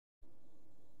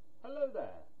Hello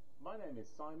there, my name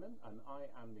is Simon and I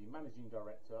am the Managing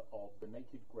Director of the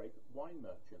Naked Grape Wine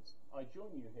Merchants. I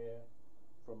join you here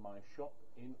from my shop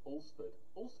in Alresford.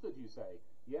 Alresford, you say?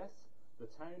 Yes,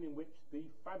 the town in which the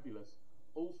fabulous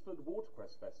Alresford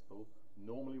Watercress Festival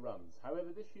normally runs.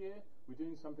 However, this year we're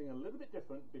doing something a little bit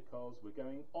different because we're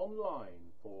going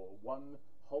online for one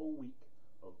whole week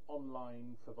of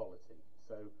online frivolity.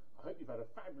 So I hope you've had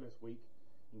a fabulous week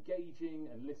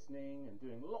engaging and listening and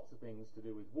doing lots of things to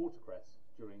do with watercress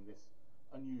during this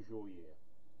unusual year.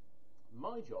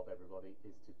 My job, everybody,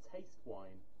 is to taste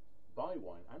wine, buy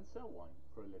wine and sell wine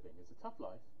for a living. It's a tough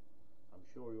life. I'm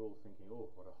sure you're all thinking, oh,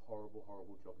 what a horrible,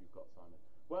 horrible job you've got, Simon.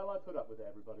 Well, I put up with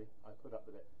it, everybody. I put up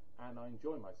with it and I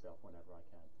enjoy myself whenever I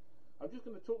can. I'm just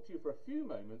going to talk to you for a few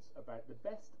moments about the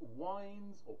best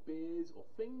wines or beers or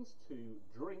things to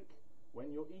drink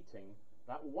when you're eating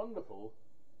that wonderful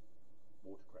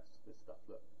watercress. This stuff,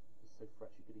 look, it's so fresh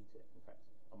you could eat it. In fact,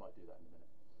 I might do that in a minute.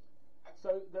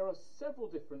 So there are several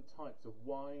different types of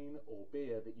wine or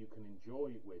beer that you can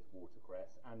enjoy with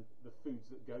watercress and the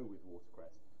foods that go with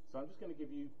watercress. So I'm just going to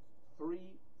give you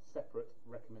three separate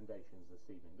recommendations this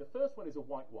evening. The first one is a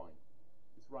white wine.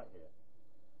 It's right here.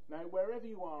 Now, wherever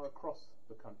you are across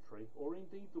the country or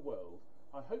indeed the world,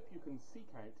 I hope you can seek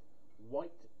out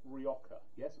white Rioja.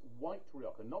 Yes, white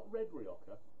Rioja, not red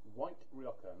Rioja, white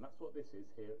Rioja, and that's what this is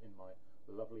here in my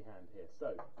lovely hand here.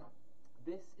 So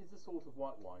this is the sort of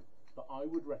white wine that I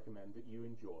would recommend that you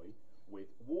enjoy with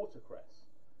watercress,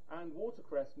 and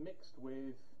watercress mixed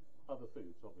with other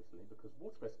foods, obviously, because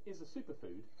watercress is a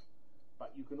superfood,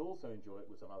 but you can also enjoy it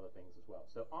with some other things as well.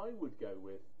 So I would go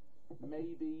with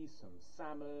maybe some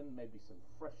salmon, maybe some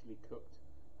freshly cooked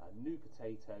new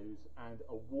potatoes and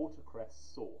a watercress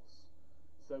sauce.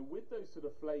 So with those sort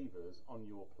of flavours on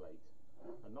your plate,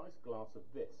 a nice glass of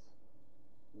this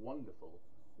wonderful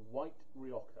white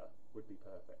Rioja would be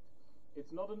perfect.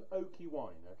 It's not an oaky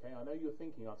wine, okay? I know you're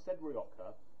thinking, I've said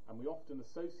Rioja, and we often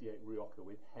associate Rioja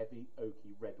with heavy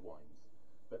oaky red wines.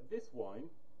 But this wine,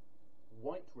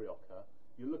 white Rioja,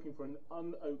 you're looking for an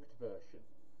unoaked version.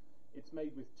 It's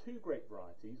made with two grape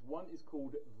varieties. One is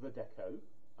called Verdeco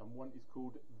and one is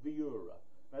called Viura.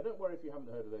 Now don't worry if you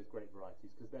haven't heard of those grape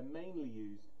varieties, because they're mainly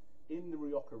used in the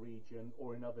Rioja region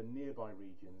or in other nearby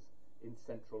regions in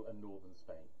central and northern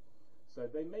Spain.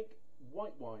 So they make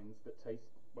white wines that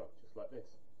taste, well, just like this.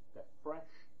 They're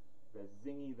fresh, they're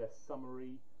zingy, they're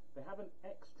summery. They have an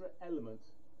extra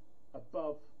element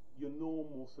above your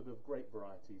normal sort of grape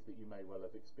varieties that you may well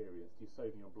have experienced, your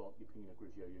Sauvignon Blanc, your Pinot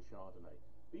Grigio, your Chardonnay.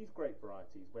 These grape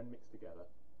varieties, when mixed together,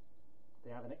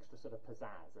 they have an extra sort of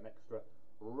pizzazz, an extra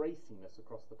raciness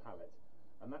across the palate,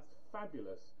 and that's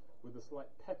fabulous with the slight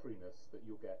pepperiness that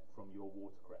you'll get from your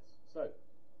watercress. So,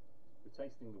 we're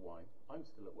tasting the wine. I'm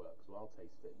still at work, so I'll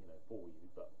taste it, for you,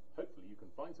 but hopefully you can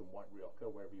find some white Rioja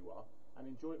wherever you are and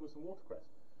enjoy it with some watercress.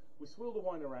 We swill the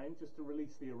wine around just to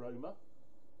release the aroma.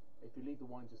 If you leave the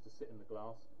wine just to sit in the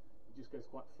glass, it just goes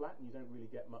quite flat and you don't really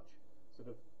get much sort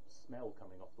of smell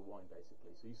coming off the wine,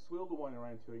 basically. So you swill the wine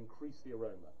around to increase the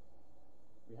aroma.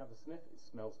 We have a sniff. It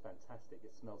smells fantastic.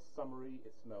 It smells summery.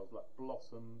 It smells like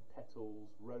blossom,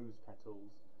 petals, rose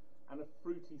petals, and a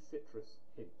fruity citrus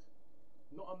hint.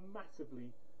 Not a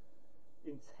massively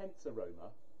intense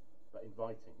aroma, but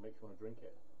inviting. Makes you want to drink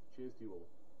it. Cheers to you all.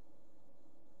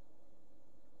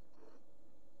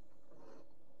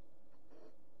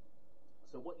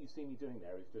 So what you see me doing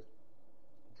there is just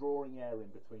drawing air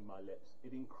in between my lips.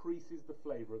 It increases the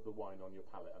flavour of the wine on your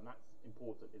palate, and that's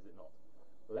important, is it not?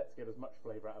 Let's get as much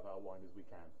flavour out of our wine as we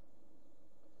can.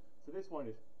 So this wine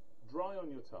is dry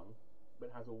on your tongue,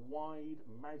 but has a wide,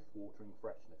 mouth-watering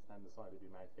freshness down the side of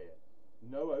your mouth here.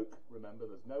 No oak, remember,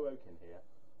 there's no oak in here.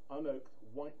 Unoaked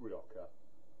white Rioja.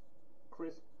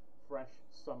 Crisp, fresh,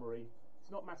 summery.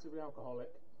 It's not massively alcoholic,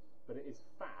 but it is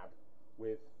fab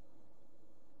with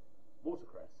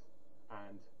watercress.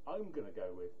 And I'm going to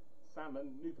go with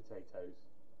salmon, new potatoes,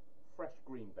 fresh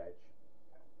green veg.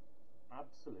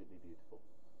 Absolutely beautiful.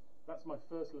 That's my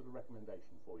first little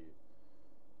recommendation for you.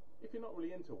 If you're not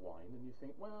really into wine and you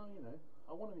think, well,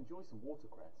 I want to enjoy some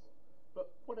watercress, but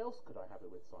what else could I have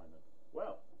it with, Simon?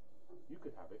 Well, you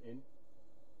could have it in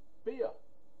beer.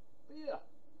 Beer!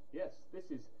 Yes, this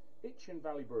is Itchen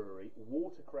Valley Brewery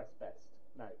Watercress Best.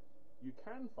 Now, you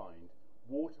can find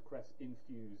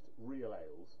watercress-infused real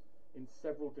ales in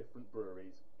several different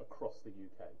breweries across the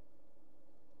UK.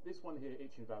 This one here,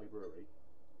 Itchen Valley Brewery,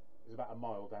 is about a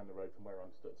mile down the road from where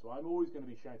I'm stood, so I'm always going to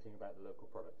be shouting about the local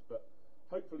products, but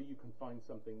hopefully you can find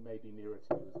something maybe nearer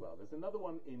to you as well. There's another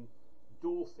one in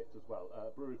Dorset as well,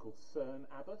 a brewery called Cern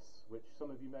Abbas, which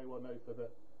some of you may well know for the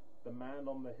man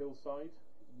on the hillside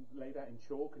laid out in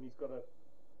chalk, and he's got a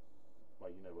Well,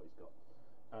 you know what he's got.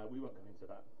 We won't go into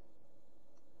that.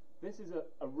 This is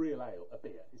a real ale, a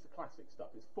beer. It's a classic stuff.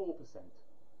 It's 4%.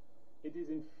 It is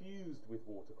infused with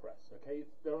watercress, okay?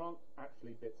 There aren't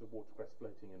actually bits of watercress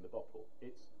floating in the bottle.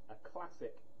 It's a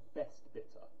classic best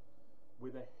bitter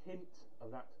with a hint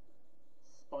of that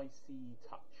spicy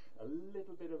touch. A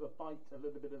little bit of a bite, a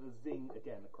little bit of a zing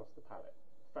again across the palate.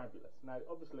 Fabulous. Now,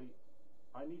 obviously,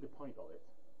 I need a pint of it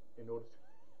in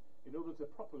order to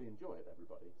properly enjoy it,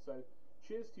 everybody. So,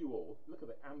 cheers to you all. Look at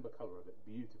the amber colour of it.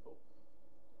 Beautiful.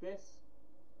 This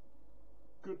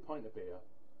good pint of beer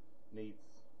needs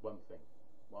one thing.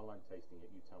 While I'm tasting it,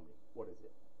 you tell me, what is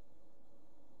it?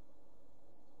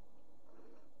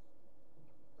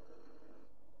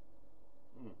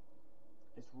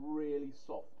 It's really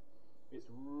soft. It's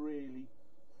really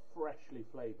freshly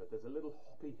flavoured. There's a little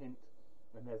hoppy hint,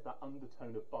 and there's that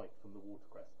undertone of bite from the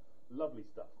watercress. Lovely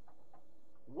stuff.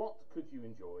 What could you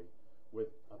enjoy with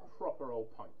a proper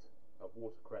old pint of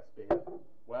watercress beer?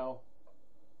 Well,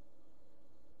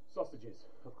 sausages,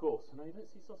 of course. Now, you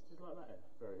don't see sausages like that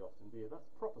very often, do you? That's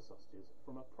proper sausages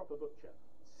from a proper butcher.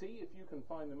 See if you can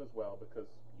find them as well, because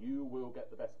you will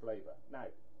get the best flavour.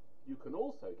 Now, you can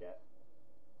also get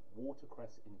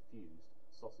watercress-infused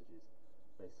sausages.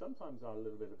 They sometimes are a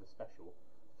little bit of a special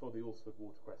for the Alresford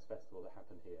Watercress Festival that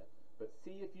happen here. But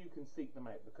see if you can seek them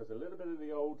out, because a little bit of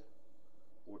the old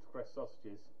watercress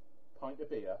sausages, pint of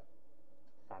beer,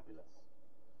 fabulous.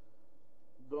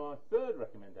 My third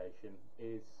recommendation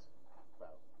is,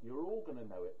 well, you're all going to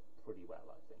know it pretty well,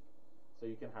 I think. So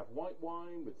you can have white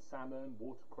wine with salmon,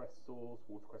 watercress sauce,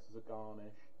 watercress as a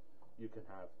garnish. You can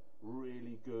have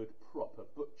really good, proper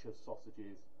butcher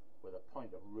sausages with a pint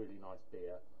of really nice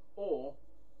beer. Or,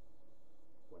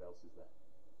 what else is there?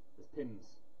 There's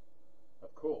Pimm's.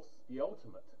 Of course, the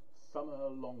ultimate summer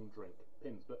long drink,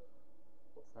 Pimm's. But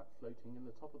what's that floating in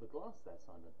the top of the glass there,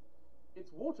 Simon?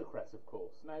 It's watercress, of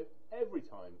course. Now, every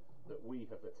time that we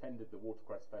have attended the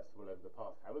Watercress Festival over the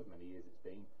past however many years it's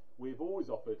been, we've always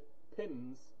offered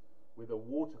Pimm's with a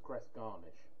watercress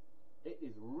garnish. It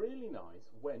is really nice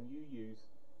when you use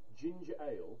ginger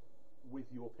ale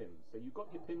with your Pimm's. So you've got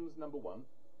your Pimm's number 1,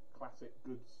 classic,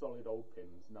 good, solid old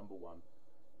Pimm's number 1.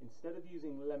 Instead of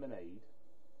using lemonade,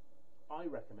 I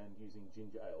recommend using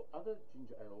ginger ale. Other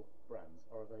ginger ale brands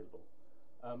are available.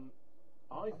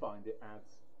 I find it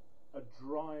adds a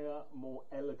drier, more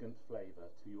elegant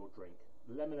flavour to your drink.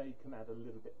 Lemonade can add a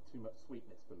little bit too much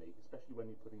sweetness for me, especially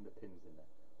when you're putting the Pimm's in there.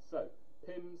 So,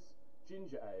 Pimm's,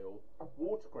 ginger ale,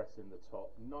 watercress in the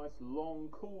top, nice long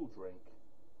cool drink.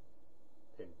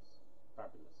 Pimm's,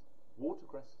 fabulous.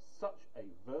 Watercress, such a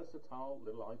versatile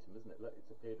little item, isn't it? It's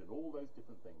appeared in all those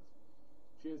different things.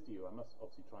 Cheers to you. I must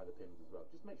obviously try the Pimm's as well.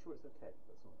 Just make sure it's okay,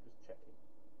 that's all, just checking.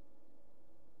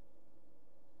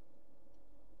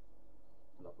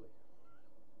 Lovely.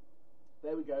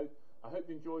 There we go. I hope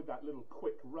you enjoyed that little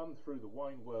quick run through the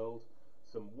wine world,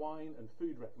 some wine and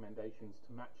food recommendations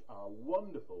to match our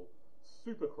wonderful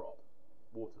super crop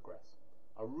watercress.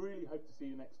 I really hope to see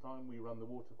you next time we run the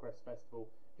Watercress Festival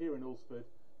here in Alresford,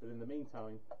 but in the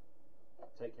meantime,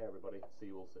 take care everybody, see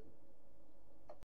you all soon.